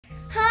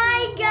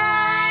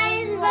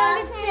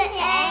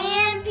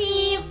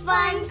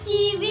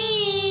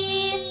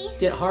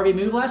Did Harvey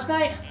move last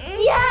night?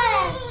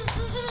 Yes!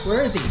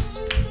 Where is he?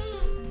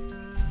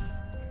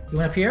 He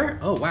went up here?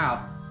 Oh,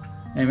 wow.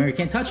 And you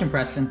can't touch him,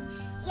 Preston.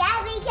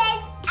 Yeah,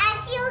 because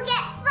else you'll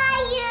get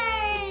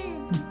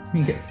fired.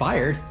 You get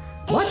fired?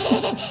 What?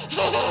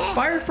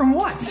 Fired from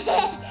what? Else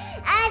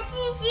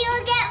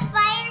you'll get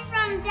fired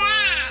from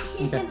that.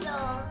 Okay.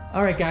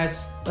 All right,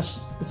 guys.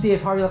 Let's see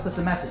if Harvey left us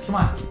a message. Come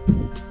on.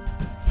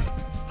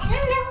 I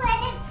don't know what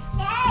it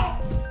says.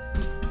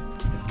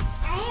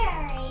 I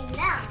already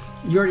know.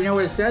 You already know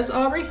what it says,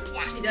 Aubrey?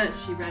 Yeah. She does.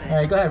 She read it. All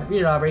right, go ahead.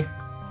 Read it, Aubrey.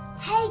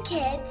 Hey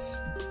kids,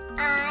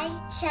 I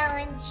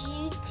challenge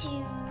you to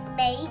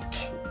make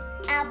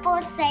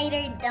apple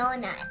cider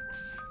donuts.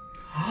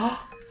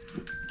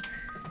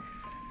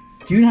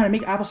 Do you know how to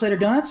make apple cider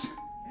donuts?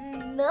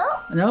 No?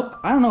 Nope.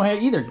 I don't know how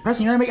either.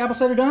 Preston, you know how to make apple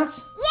cider donuts?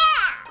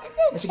 Yeah!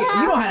 It's a You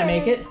know how to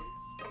make it.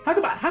 How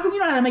come you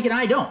know how to make it and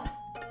I don't?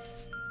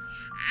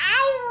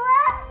 I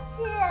love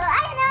to.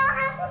 I know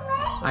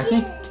how to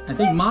make it. I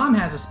think Mom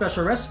has a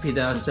special recipe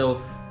though,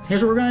 so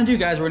here's what we're gonna do,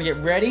 guys. We're gonna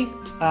get ready.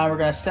 We're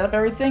gonna set up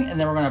everything, and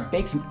then we're gonna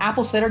bake some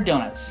apple cider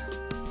donuts.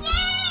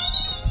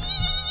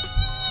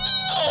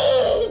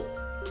 Yay!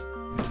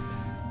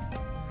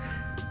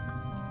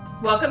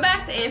 Welcome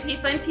back to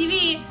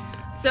A&PFunTV.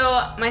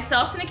 So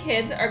myself and the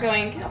kids are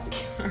going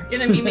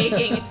to be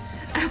making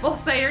apple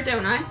cider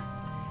donuts.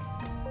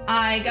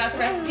 I got the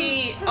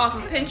recipe off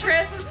of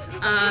Pinterest.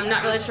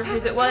 Not really sure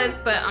whose it was,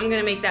 but I'm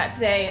gonna make that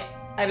today.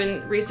 I've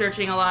been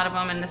researching a lot of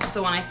them, and this is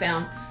the one I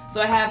found. So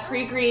I have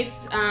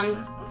pre-greased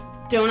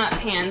donut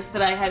pans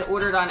that I had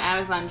ordered on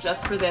Amazon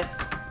just for this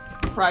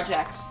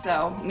project.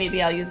 So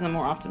maybe I'll use them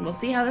more often. We'll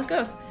see how this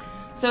goes.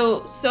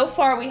 So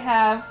far we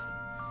have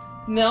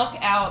milk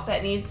out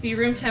that needs to be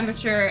room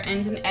temperature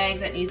and an egg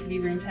that needs to be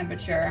room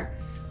temperature.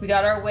 We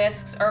got our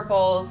whisks, our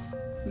bowls,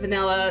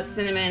 vanilla,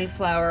 cinnamon,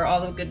 flour, all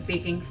the good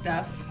baking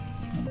stuff.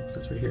 What's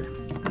this right here?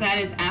 That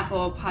is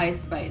apple pie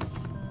spice.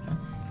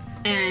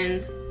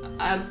 And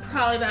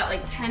probably about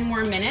like 10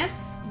 more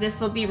minutes. This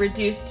will be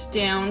reduced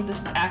down. This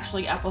is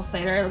actually apple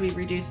cider. It'll be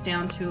reduced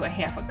down to a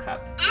half a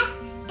cup.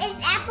 Is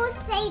apple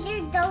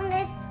cider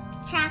donuts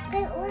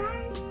chocolate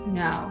ones?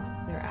 No,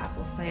 they're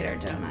apple cider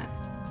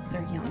donuts.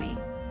 They're yummy.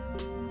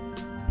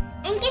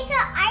 And guess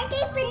what? Are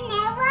they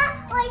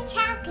vanilla or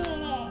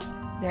chocolate?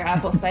 They're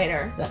apple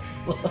cider.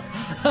 Vanilla!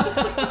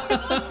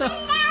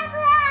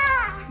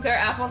 They're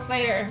apple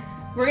cider.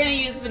 We're gonna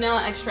use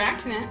vanilla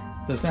extract in it.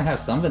 So it's gonna have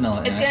some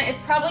vanilla in it.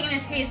 It's probably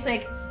gonna taste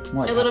like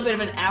More a little bit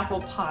of an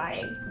apple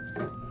pie.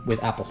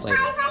 with apple cider.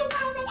 Pie.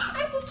 I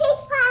have to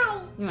taste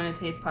pie. You wanna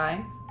taste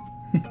pie?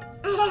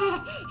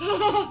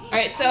 All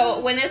right, so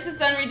when this is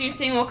done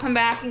reducing, we'll come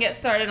back and get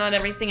started on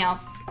everything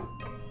else.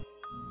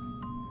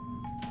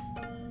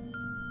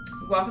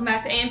 Welcome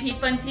back to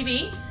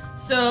A&PFunTV.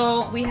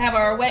 So we have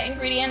our wet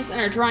ingredients and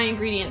our dry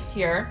ingredients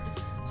here.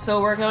 So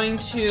we're going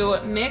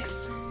to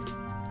mix.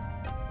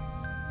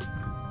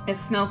 It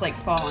smells like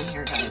fall in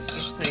here, guys,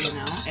 just so you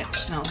know. It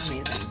smells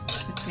amazing.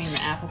 Between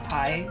the apple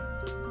pie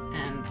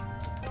and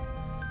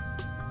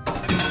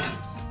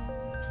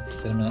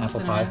Cinnamon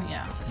apple pie.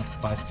 Yeah.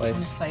 Apple pie spice.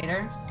 And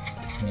cider.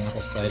 And the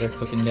apple cider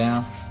cooking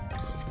down.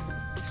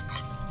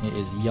 It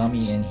is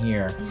yummy in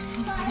here. Guess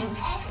what?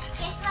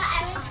 I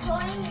was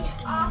going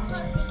off of the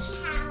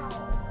couch.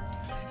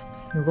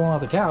 You're going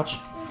off the couch.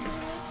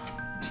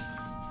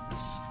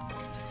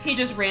 He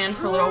just ran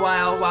for a little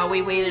while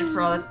we waited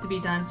for all this to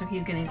be done, so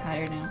he's getting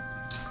tired now.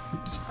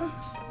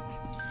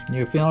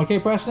 You feeling okay,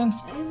 Preston?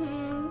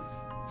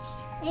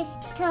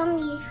 It's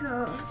tummy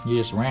hurt. You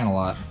just ran a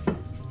lot.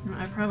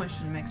 I probably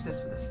should mix this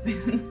with a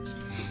spoon.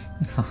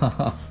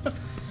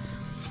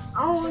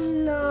 Oh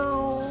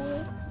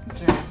no.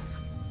 Okay.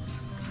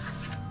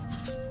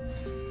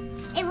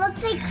 It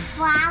looks like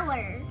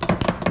flour.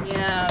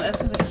 Yeah,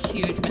 this was a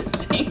huge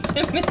mistake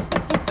to mix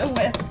this with a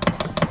whisk.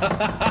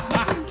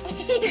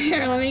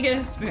 Here, let me get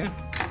a spoon.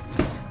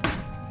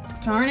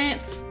 Darn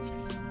it.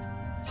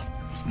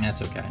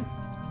 That's okay.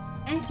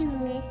 I can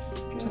lick.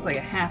 It took like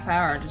a half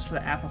hour just for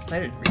the apple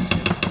cider to reduce.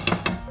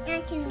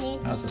 I can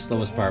lick. That was the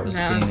slowest part, was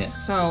That getting was it.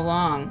 so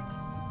long.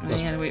 And then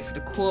you had to wait for it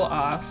to cool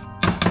off.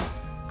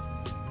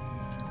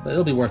 But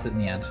it'll be worth it in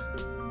the end.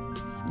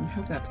 I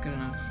hope that's good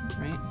enough,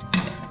 right?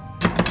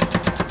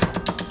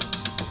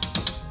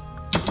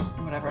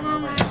 Whatever.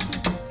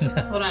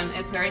 Hold on,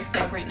 it's very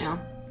thick right now.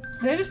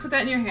 Did I just put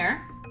that in your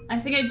hair? I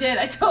think I did.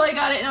 I totally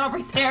got it in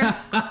Aubrey's hair.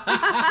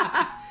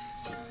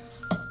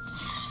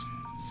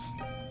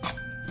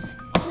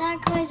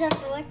 Not going to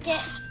lick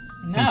it.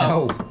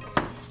 No.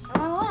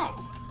 Oh, what?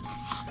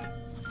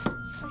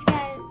 It's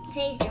gonna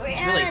taste real.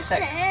 It's really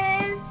thick.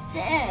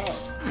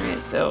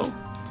 Alright, so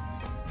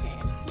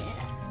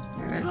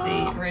there's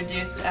the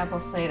reduced apple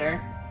cider.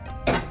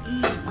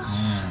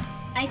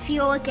 I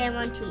feel like I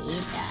want to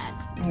eat that.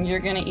 You're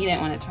gonna eat it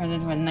when it turns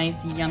into a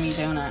nice, yummy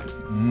donut.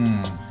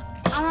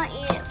 I want to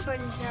eat it for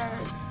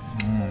dessert.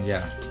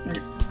 Yeah.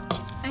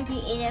 I can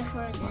eat it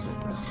for dessert.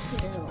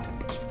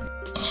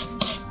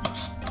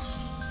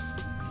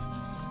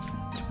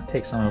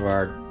 Take some of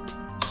our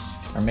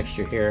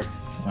mixture here.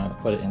 I'm gonna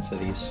put it into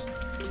these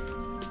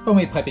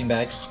Homemade piping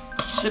bags.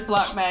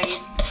 Ziploc baggies.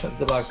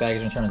 Ziploc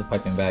bags and turn into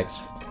piping bags.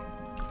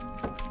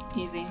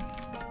 Easy.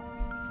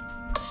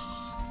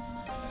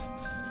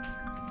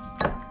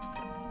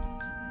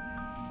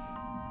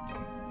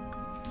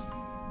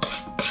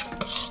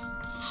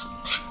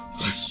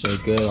 You're so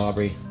good,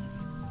 Aubrey.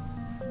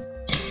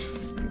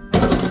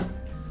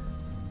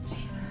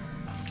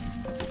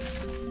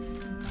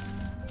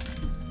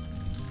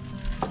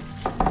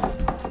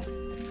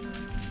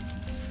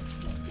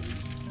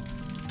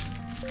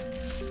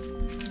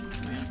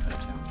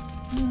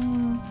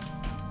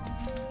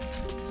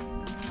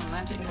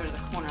 That didn't go to the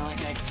corner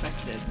like I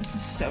expected. This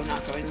is so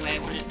not going the way I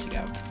want it to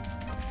go.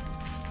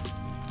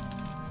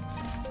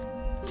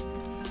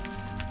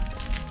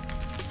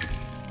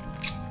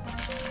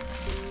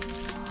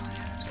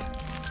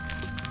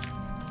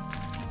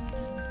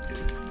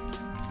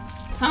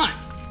 Come on.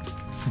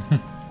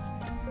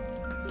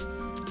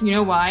 You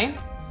know why?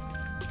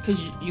 Because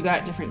you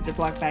got different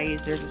Ziploc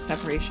baggies. There's a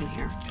separation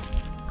here.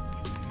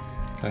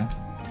 Okay.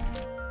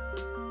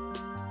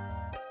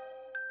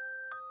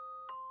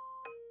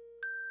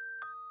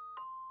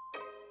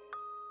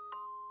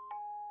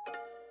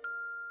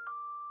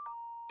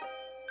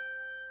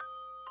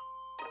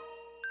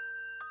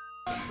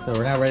 So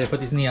we're now ready to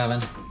put these in the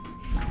oven.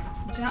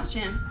 Watch out,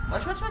 Shan.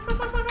 Watch.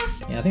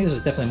 Yeah, I think this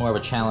is definitely more of a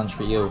challenge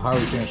for you.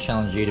 Harvey pretty much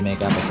challenged you to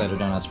make apple cider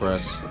donuts for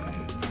us.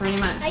 Pretty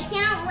much. I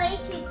can't wait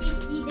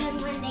to see them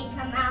when they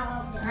come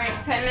out of the Alright,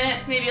 10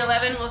 minutes, maybe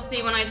 11. We'll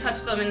see when I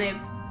touch them and they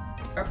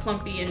are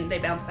plumpy and they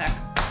bounce back.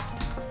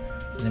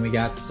 And then we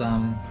got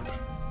some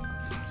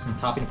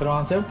topping to put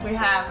on too. We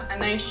have a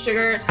nice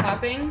sugar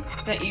topping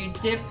that you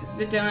dip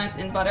the donuts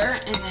in butter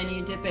and then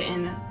you dip it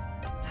in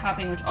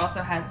topping which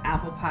also has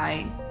apple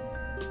pie.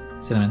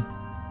 Cinnamon.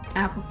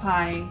 Apple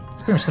pie.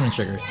 It's pretty much cinnamon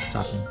sugar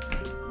topping.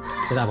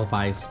 With apple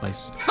pie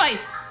spice.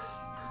 Spice!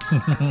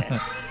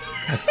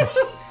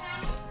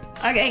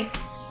 Okay.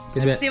 See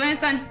you in a bit. See you when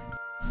it's done.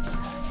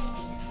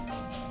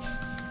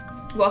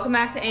 Welcome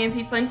back to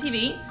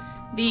A&PFunTV.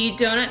 The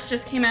donuts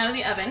just came out of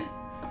the oven.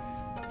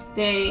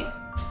 They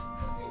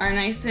are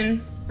nice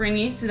and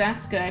springy, so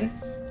that's good.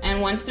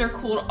 And once they're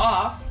cooled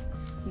off,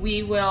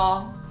 we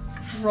will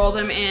roll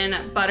them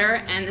in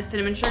butter and the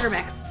cinnamon sugar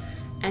mix.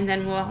 And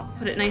then we'll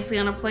put it nicely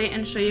on a plate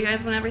and show you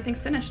guys when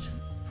everything's finished.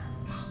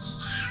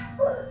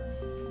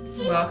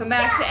 Welcome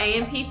back to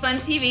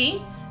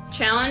A&PFunTV.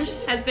 Challenge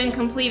has been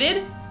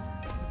completed.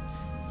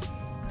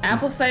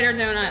 Apple cider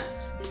donuts.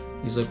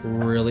 These look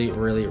really,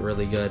 really,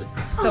 really good.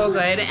 So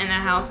good, and the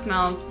house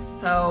smells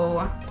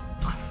so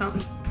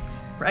awesome.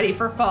 Ready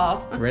for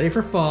fall. Ready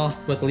for fall.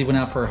 We'll have to leave one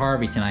out for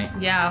Harvey tonight.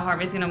 Yeah,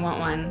 Harvey's gonna want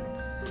one.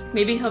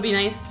 Maybe he'll be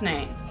nice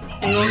tonight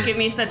and won't give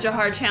me such a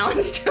hard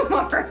challenge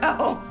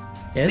tomorrow.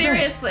 Yeah,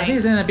 Seriously. I think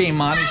it's gonna be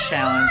Mommy's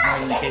challenge more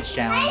than the kids'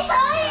 challenge.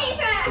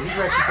 I These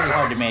are actually pretty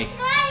hard to make.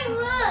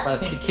 look. But I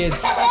think the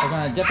kids are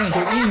gonna definitely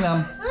enjoy eating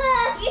them.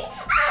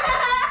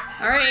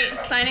 All right,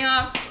 signing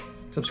off.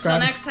 Till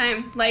Subscribe. next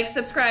time, like,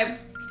 subscribe.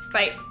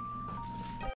 Bye.